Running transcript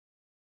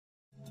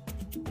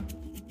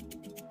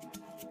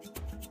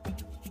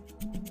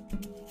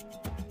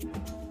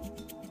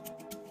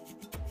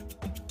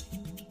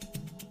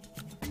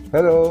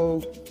Hello,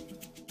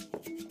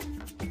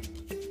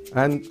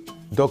 I'm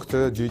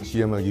Dr.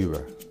 Juichi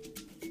Yamagiwa,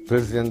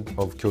 President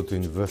of Kyoto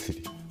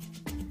University.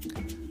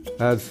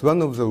 As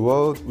one of the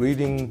world's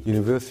leading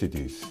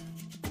universities,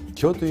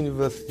 Kyoto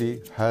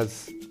University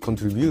has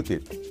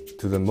contributed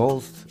to the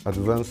most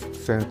advanced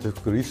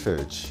scientific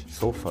research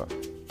so far.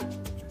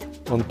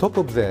 On top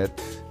of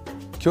that,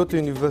 Kyoto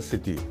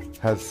University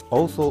has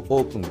also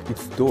opened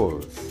its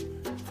doors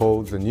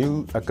for the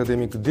new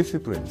academic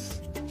disciplines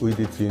with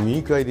its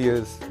unique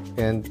ideas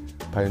and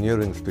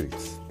pioneering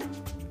spirits.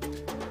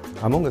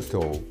 Among us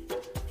all,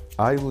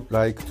 I would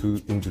like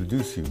to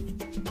introduce you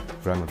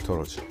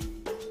primatology.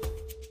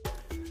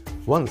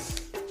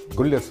 Once,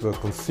 gorillas were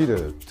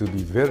considered to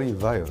be very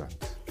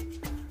violent.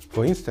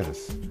 For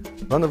instance,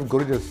 one of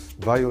gorillas'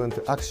 violent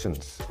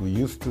actions we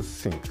used to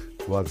think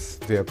was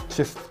their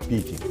chest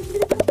beating.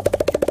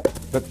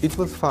 But it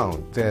was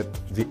found that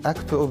the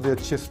act of their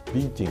chest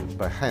beating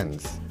by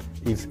hands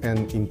is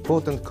an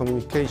important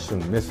communication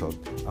method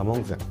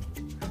among them.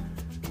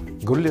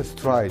 Gorillas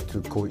try to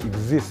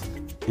coexist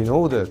in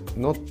order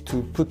not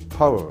to put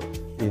power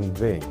in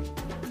vain.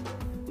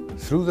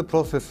 Through the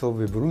process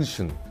of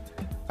evolution,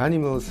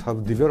 animals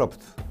have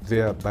developed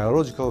their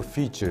biological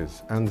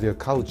features and their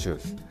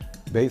cultures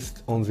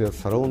based on their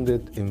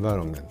surrounded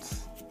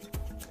environments.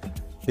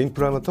 In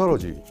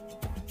primatology,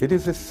 it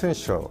is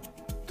essential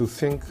to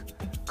think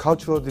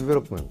cultural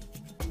development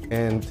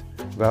and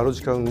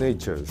biological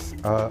natures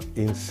are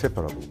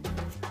inseparable.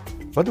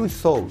 What we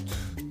thought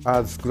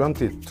as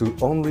granted to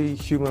only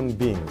human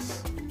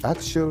beings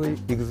actually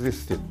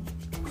existed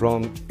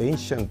from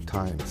ancient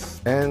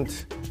times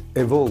and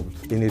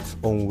evolved in its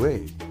own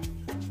way.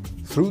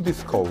 Through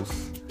this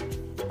course,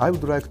 I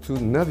would like to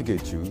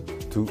navigate you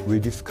to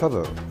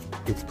rediscover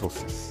its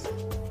process.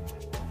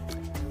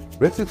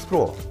 Let's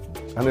explore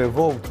and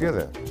evolve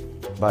together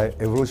by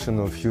evolution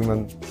of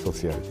human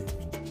sociality.